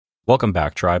Welcome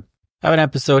back, Tribe. I have an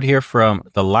episode here from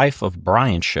The Life of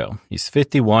Brian show. He's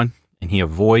 51 and he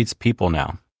avoids people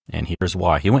now. And here's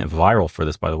why. He went viral for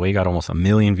this, by the way. He got almost 1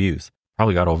 million views.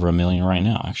 Probably got over 1 million right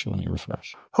now. Actually, let me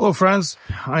refresh. Hello, friends.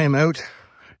 I am out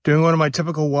doing one of my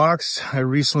typical walks. I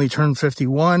recently turned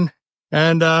 51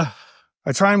 and I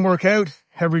try and work out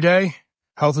every day.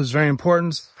 Health is very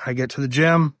important. I get to the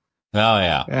gym. Oh,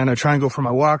 yeah. And I try and go for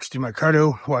my walks, do my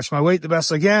cardio, watch my weight the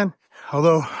best I can.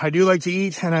 Although I do like to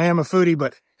eat and I am a foodie,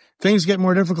 but things get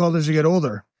more difficult as you get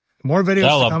older. More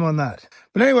videos to come on that.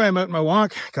 But anyway, I'm out on my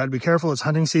walk. Got to be careful. It's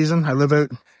hunting season. I live out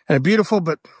in a beautiful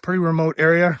but pretty remote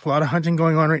area. A lot of hunting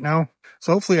going on right now.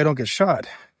 So hopefully I don't get shot.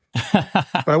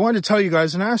 But I wanted to tell you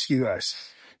guys and ask you guys.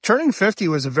 Turning 50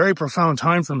 was a very profound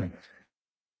time for me.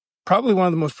 Probably one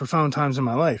of the most profound times in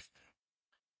my life.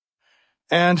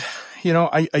 And, you know,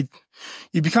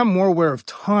 you become more aware of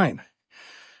time.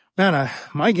 Man,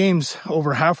 my game's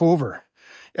half over.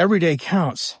 Every day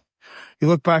counts. You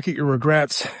look back at your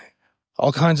regrets,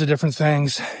 all kinds of different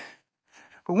things.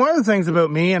 But one of the things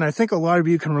about me, and I think a lot of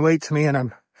you can relate to me, and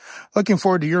I'm looking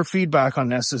forward to your feedback on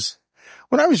this, is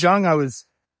when I was young, I was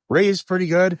raised pretty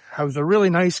good. I was a really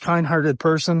nice, kind-hearted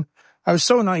person. I was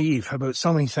so naive about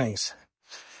so many things.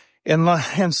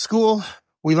 In school,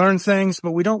 we learn things,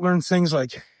 but we don't learn things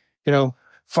like,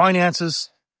 finances,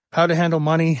 how to handle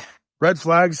money, red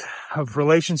flags of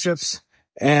relationships,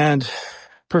 and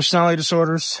personality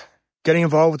disorders, getting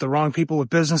involved with the wrong people with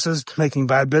businesses, making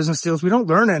bad business deals. We don't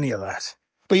learn any of that.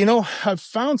 But I've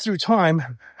found through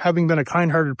time, having been a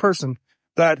kind-hearted person,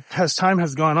 that as time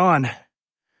has gone on, and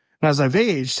as I've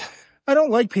aged, I don't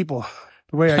like people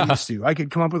the way I used to. I could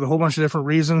come up with a whole bunch of different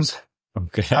reasons.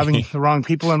 Okay. Having the wrong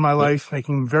people in my life,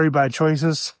 making very bad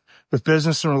choices with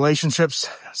business and relationships,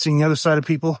 seeing the other side of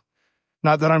people.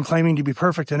 Not that I'm claiming to be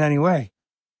perfect in any way.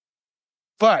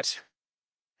 But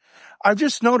I've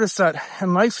just noticed that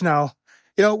in life now,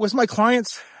 with my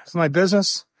clients, with my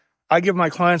business, I give my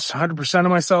clients 100%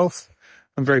 of myself.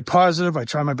 I'm very positive. I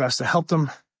try my best to help them.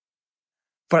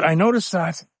 But I noticed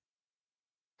that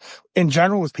in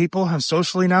general with people and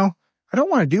socially now, I don't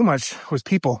want to do much with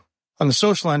people on the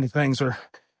social end of things.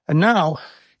 And now,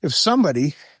 if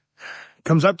somebody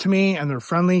comes up to me and they're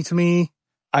friendly to me,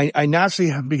 I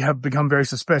naturally have become very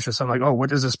suspicious. I'm like, oh, what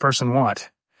does this person want?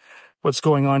 What's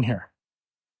going on here?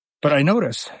 But I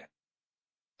noticed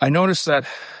that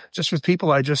just with people,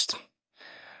 I don't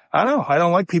know. I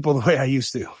don't like people the way I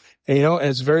used to. And,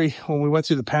 when we went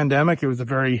through the pandemic, it was a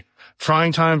very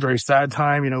trying time, very sad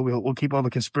time. We'll keep all the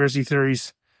conspiracy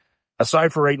theories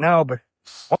aside for right now, but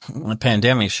the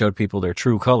pandemic showed people their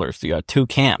true colors. You got two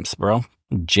camps, bro.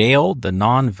 Jail, the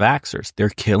non-vaxxers. They're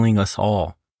killing us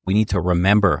all. We need to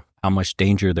remember how much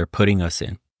danger they're putting us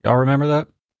in. Y'all remember that?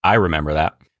 I remember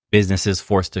that. Businesses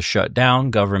forced to shut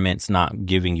down. Government's not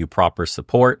giving you proper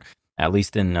support. At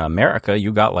least in America,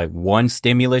 you got like one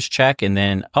stimulus check and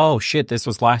then, oh shit, this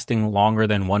was lasting longer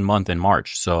than 1 month in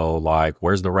March. So like,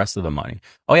 where's the rest of the money?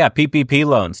 Oh yeah, PPP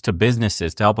loans to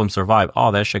businesses to help them survive.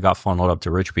 Oh, that shit got funneled up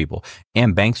to rich people.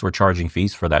 And banks were charging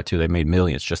fees for that too. They made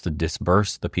millions just to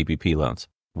disperse the PPP loans.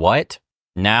 What?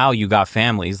 Now you got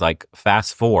families like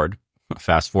fast forward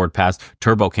past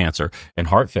turbo cancer and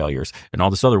heart failures and all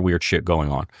this other weird shit going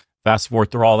on. Fast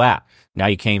forward through all that. Now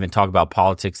you can't even talk about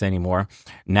politics anymore.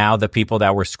 Now the people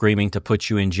that were screaming to put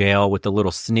you in jail with the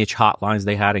little snitch hotlines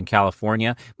they had in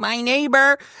California. My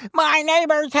neighbor's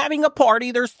having a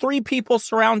party. There's 3 people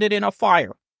surrounded in a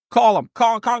fire. Call them.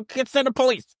 Call, send the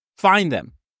police. Find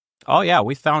them. Oh yeah,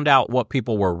 we found out what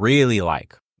people were really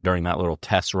like during that little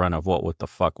test run of what the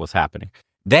fuck was happening.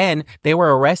 Then they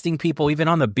were arresting people even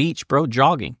on the beach, bro,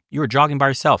 jogging. You were jogging by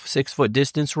yourself. 6-foot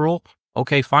distance rule.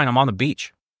 Okay, fine. I'm on the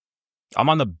beach.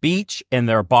 And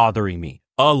they're bothering me.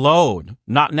 Alone.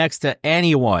 Not next to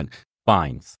anyone.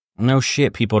 Fines. No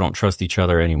shit. People don't trust each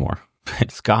other anymore.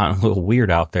 It's gotten a little weird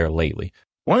out there lately.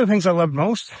 One of the things I loved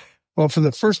most, well, for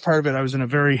the first part of it, I was in a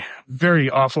very,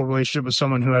 very awful relationship with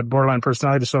someone who had borderline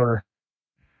personality disorder.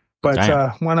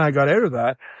 But when I got out of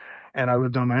that and I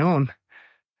lived on my own,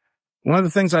 one of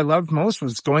the things I loved most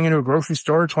was going into a grocery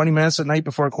store 20 minutes at night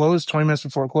before it closed, 20 minutes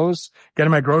before it closed,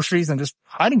 getting my groceries and just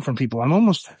hiding from people.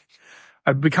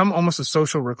 I've become almost a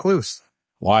social recluse.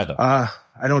 Why though? I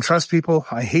don't trust people.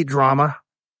 I hate drama.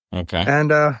 Okay.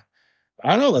 And, I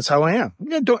don't know. That's how I am.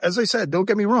 As I said, don't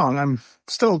get me wrong.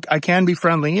 I can be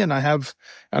friendly and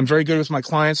I'm very good with my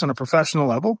clients on a professional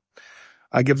level.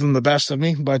 I give them the best of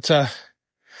me, but,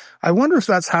 I wonder if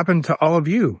that's happened to all of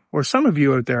you or some of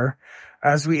you out there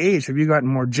as we age. Have you gotten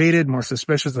more jaded, more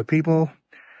suspicious of people?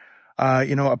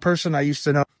 A person I used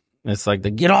to know. It's like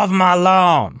the get off my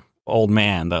lawn old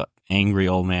man, the angry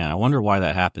old man. I wonder why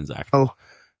that happens, actually. Oh,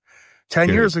 10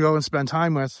 years ago and spent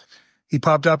time with. He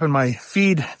popped up in my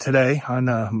feed today on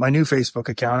my new Facebook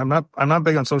account. I'm not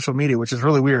big on social media, which is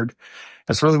really weird.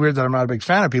 It's really weird that I'm not a big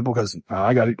fan of people because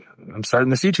I'm starting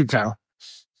this YouTube channel.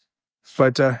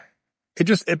 But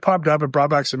it popped up. It brought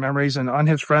back some memories. And on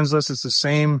his friends list, it's the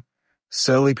same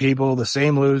silly people, the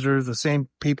same losers, the same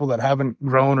people that haven't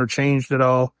grown or changed at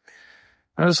all.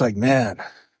 I was like, man,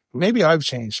 maybe I've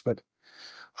changed. But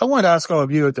I want to ask all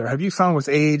of you out there, have you found with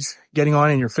age, getting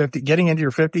into your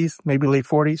 50s, maybe late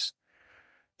 40s,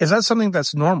 is that something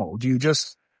that's normal? Do you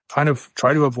just kind of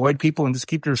try to avoid people and just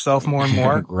keep to yourself more and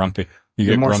more? Grumpy.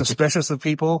 You're more suspicious of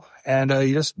people and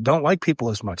you just don't like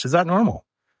people as much. Is that normal?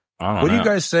 What do you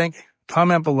guys think?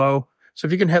 Comment below. So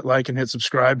if you can hit like and hit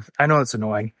subscribe. I know it's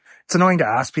annoying. It's annoying to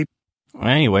ask people.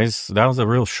 Anyways, that was a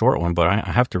real short one, but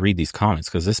I have to read these comments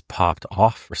because this popped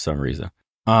off for some reason.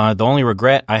 The only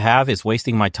regret I have is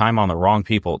wasting my time on the wrong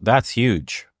people. That's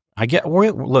huge.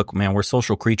 Look, man, we're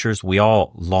social creatures. We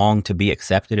all long to be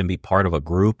accepted and be part of a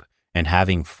group and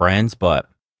having friends, but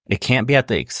it can't be at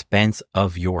the expense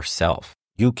of yourself.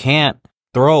 You can't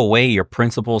throw away your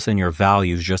principles and your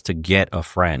values just to get a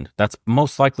friend. That's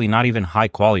most likely not even high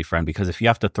quality friend, because if you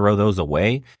have to throw those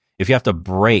away, if you have to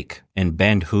break and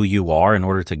bend who you are in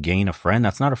order to gain a friend,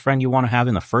 that's not a friend you want to have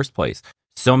in the first place.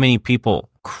 So many people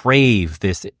crave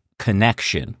this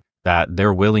connection that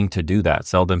they're willing to do that,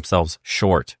 sell themselves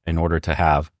short in order to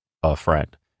have a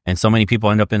friend. And so many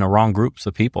people end up in the wrong groups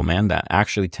of people, man, that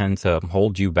actually tend to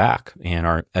hold you back and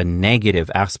are a negative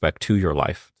aspect to your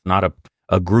life. It's not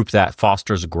a group that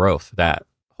fosters growth, that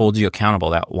holds you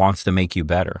accountable, that wants to make you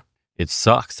better. It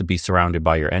sucks to be surrounded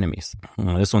by your enemies.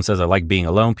 This one says, I like being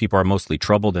alone. People are mostly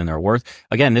troubled in their worth.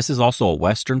 Again, this is also a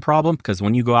Western problem, because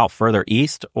when you go out further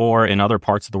east or in other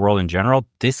parts of the world in general,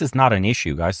 this is not an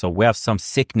issue, guys. So we have some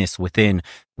sickness within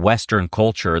Western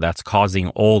culture that's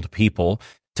causing old people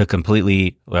to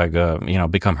completely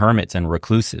become hermits and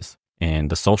recluses in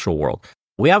the social world.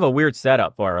 We have a weird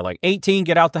setup where 18,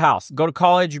 get out the house, go to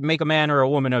college, make a man or a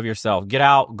woman of yourself, get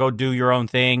out, go do your own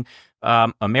thing.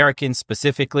 Americans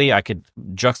specifically, I could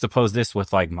juxtapose this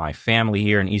with my family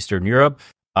here in Eastern Europe.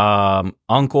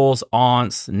 Uncles,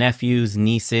 aunts, nephews,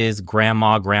 nieces,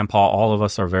 grandma, grandpa, all of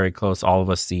us are very close. All of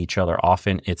us see each other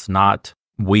often. It's not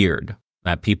weird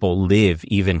that people live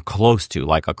even close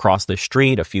to, across the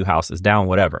street, a few houses down,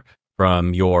 whatever,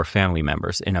 from your family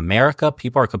members. In America,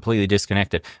 people are completely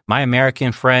disconnected. My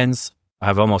American friends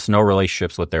have almost no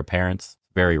relationships with their parents.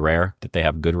 Very rare that they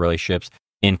have good relationships.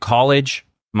 In college,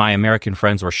 my American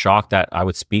friends were shocked that I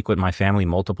would speak with my family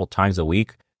multiple times a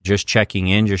week, just checking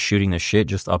in, just shooting the shit,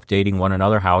 just updating one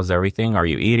another. How's everything? Are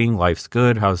you eating? Life's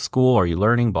good. How's school? Are you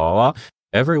learning? Blah, blah, blah.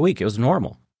 Every week, it was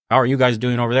normal. How are you guys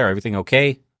doing over there? Everything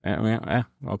okay?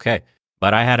 Okay.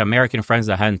 But I had American friends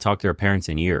that hadn't talked to their parents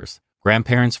in years.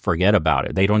 Grandparents, forget about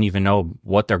it. They don't even know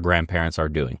what their grandparents are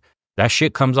doing. That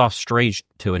shit comes off strange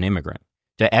to an immigrant.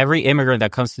 To every immigrant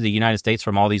that comes to the United States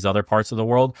from all these other parts of the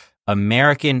world,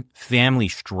 American family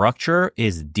structure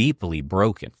is deeply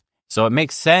broken. So it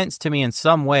makes sense to me in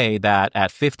some way that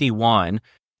at 51,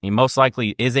 he most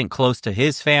likely isn't close to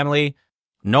his family.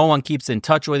 No one keeps in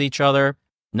touch with each other.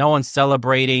 No one's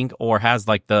celebrating or has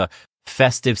the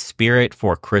festive spirit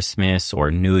for Christmas or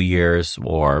New Year's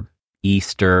or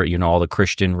Easter. All the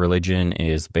Christian religion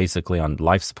is basically on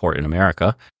life support in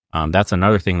America. That's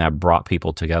another thing that brought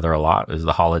people together a lot, is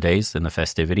the holidays and the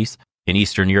festivities. In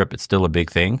Eastern Europe, it's still a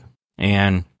big thing.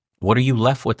 And what are you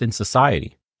left with in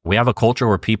society? We have a culture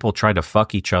where people try to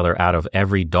fuck each other out of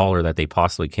every dollar that they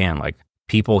possibly can.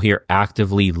 People here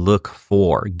actively look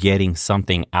for getting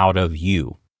something out of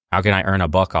you. How can I earn a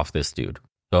buck off this dude?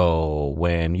 So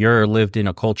when you're lived in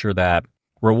a culture that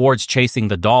rewards chasing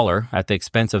the dollar at the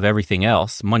expense of everything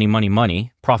else, money, money,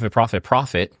 money, profit, profit,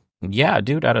 profit. Yeah,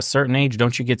 dude, at a certain age,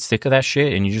 don't you get sick of that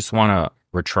shit and you just want to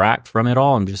retract from it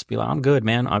all and just be like, I'm good,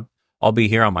 man. I'll be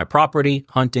here on my property,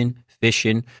 hunting,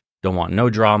 fishing. Don't want no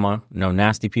drama, no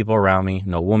nasty people around me,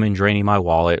 no woman draining my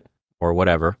wallet or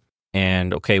whatever.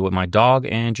 And okay with my dog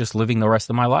and just living the rest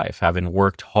of my life. Having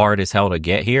worked hard as hell to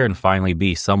get here and finally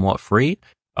be somewhat free,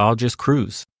 I'll just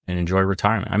cruise and enjoy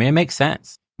retirement. I mean, it makes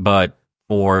sense. But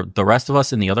for the rest of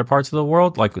us in the other parts of the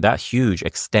world, that huge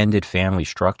extended family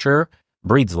structure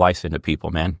breathes life into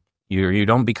people, man. You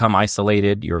don't become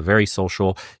isolated. You're very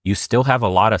social. You still have a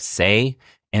lot of say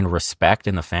and respect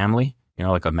in the family.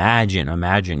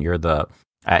 Imagine you're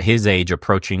at his age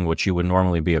approaching what you would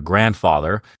normally be a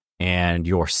grandfather, and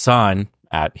your son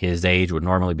at his age would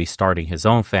normally be starting his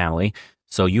own family.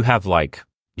 So you have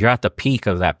you're at the peak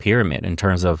of that pyramid in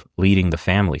terms of leading the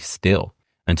family still,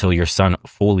 until your son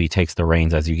fully takes the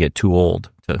reins as you get too old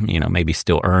to, maybe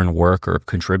still earn, work, or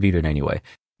contribute in any way.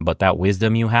 but that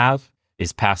wisdom you have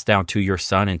is passed down to your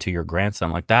son and to your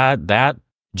grandson. Like that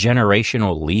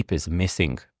generational leap is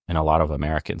missing in a lot of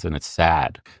Americans, and it's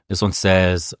sad. This one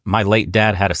says, my late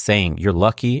dad had a saying, you're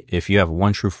lucky if you have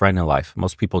one true friend in life.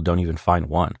 Most people don't even find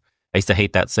one. I used to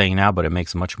hate that saying now, but it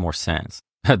makes much more sense.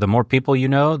 The more people you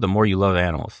know, the more you love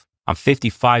animals. I'm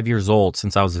 55 years old.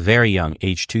 Since I was very young,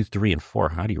 age 2, 3, and 4.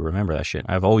 How do you remember that shit?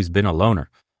 I've always been a loner.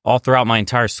 All throughout my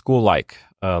entire school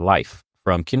life,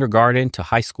 from kindergarten to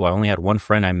high school, I only had one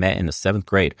friend I met in the 7th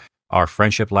grade. Our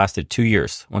friendship lasted 2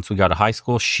 years. Once we got to high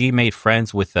school, she made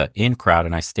friends with the in crowd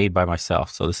and I stayed by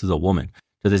myself. So this is a woman.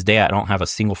 To this day, I don't have a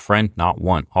single friend, not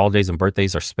one. Holidays and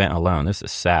birthdays are spent alone. This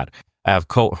is sad. I have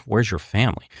where's your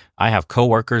family? I have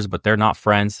coworkers, but they're not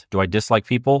friends. Do I dislike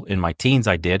people? In my teens,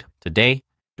 I did. Today,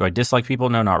 do I dislike people?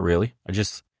 No, not really. I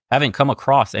just haven't come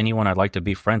across anyone I'd like to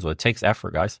be friends with. It takes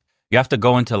effort, guys. You have to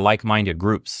go into like-minded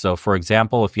groups. So, for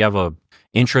example, if you have a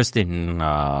interest in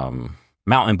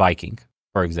mountain biking,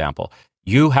 for example,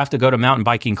 you have to go to mountain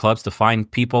biking clubs to find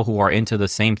people who are into the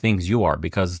same things you are,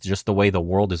 because just the way the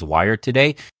world is wired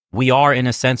today, we are, in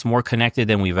a sense, more connected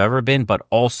than we've ever been, but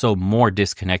also more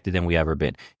disconnected than we've ever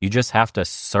been. You just have to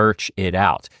search it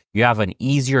out. You have an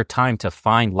easier time to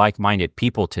find like-minded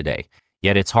people today,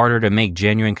 yet it's harder to make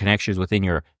genuine connections within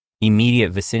your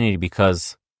immediate vicinity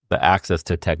because the access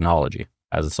to technology,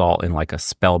 as it's all in like a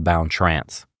spellbound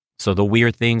trance. So the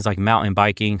weird things like mountain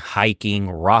biking, hiking,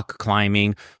 rock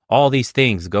climbing, all these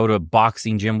things, go to a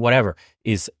boxing gym, whatever,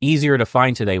 is easier to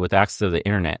find today with access to the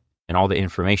internet and all the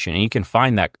information. And you can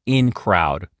find that in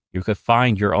crowd. You could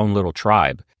find your own little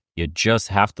tribe. You just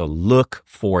have to look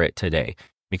for it today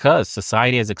because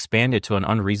society has expanded to an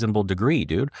unreasonable degree,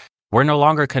 dude. We're no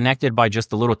longer connected by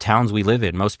just the little towns we live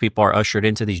in. Most people are ushered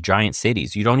into these giant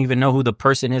cities. You don't even know who the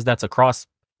person is that's across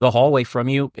the hallway from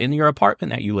you in your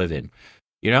apartment that you live in.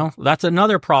 You know, that's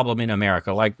another problem in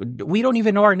America. Like, we don't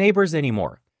even know our neighbors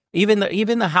anymore. Even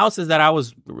the houses that I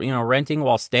was, renting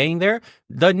while staying there,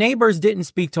 the neighbors didn't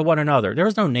speak to one another. There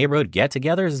was no neighborhood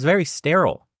get-togethers. It's very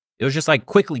sterile. It was just like,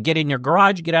 quickly get in your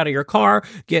garage, get out of your car,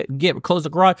 close the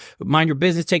garage, mind your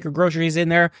business, take your groceries in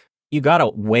there. You got to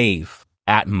wave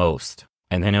at most.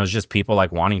 And then it was just people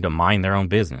like wanting to mind their own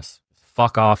business.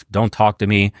 Fuck off. Don't talk to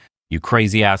me. You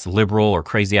crazy ass liberal or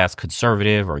crazy ass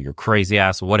conservative or your crazy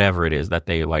ass whatever it is that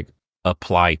they like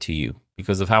apply to you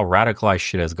because of how radicalized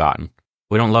shit has gotten.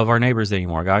 We don't love our neighbors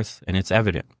anymore, guys, and it's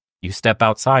evident. You step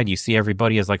outside, you see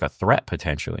everybody as like a threat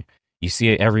potentially. You see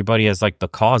everybody as like the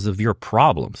cause of your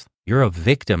problems. You're a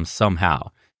victim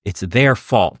somehow. It's their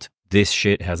fault. This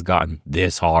shit has gotten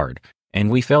this hard.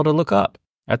 And we fail to look up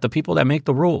at the people that make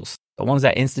the rules, the ones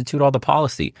that institute all the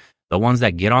policy, the ones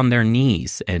that get on their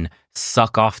knees and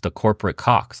suck off the corporate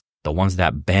cocks, the ones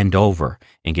that bend over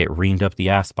and get reamed up the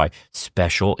ass by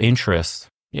special interests.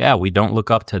 Yeah, we don't look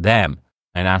up to them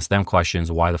and ask them questions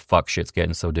why the fuck shit's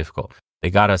getting so difficult. They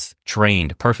got us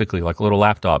trained perfectly like little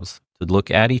lapdogs to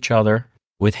look at each other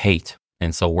with hate.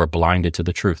 And so we're blinded to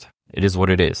the truth. It is what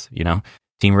it is,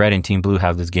 Team Red and Team Blue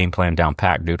have this game plan down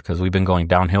packed, dude, because we've been going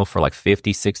downhill for like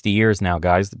 50, 60 years now,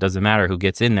 guys. It doesn't matter who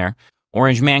gets in there.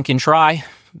 Orange Man can try,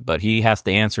 but he has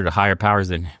to answer to higher powers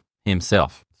than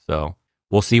himself. So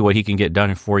we'll see what he can get done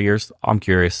in 4 years. I'm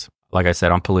curious. Like I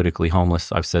said, I'm politically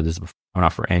homeless. I've said this before. I'm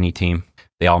not for any team.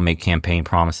 They all make campaign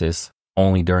promises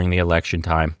only during the election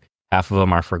time. Half of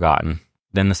them are forgotten.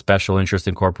 Then the special interest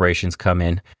in corporations come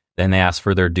in. Then they ask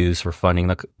for their dues for funding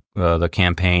the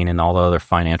campaign and all the other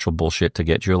financial bullshit to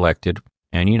get you elected.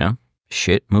 And,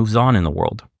 shit moves on in the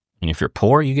world. And if you're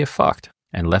poor, you get fucked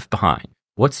and left behind.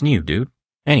 What's new, dude?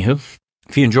 Anywho,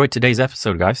 if you enjoyed today's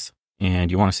episode, guys,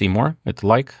 and you want to see more, hit the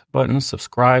like button,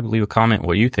 subscribe, leave a comment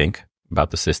what you think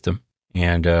about the system.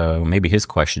 And maybe his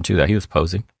question, too, that he was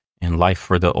posing. And life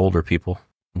for the older people.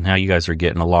 And how you guys are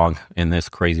getting along in this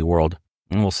crazy world.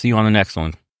 And we'll see you on the next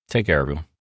one. Take care, everyone.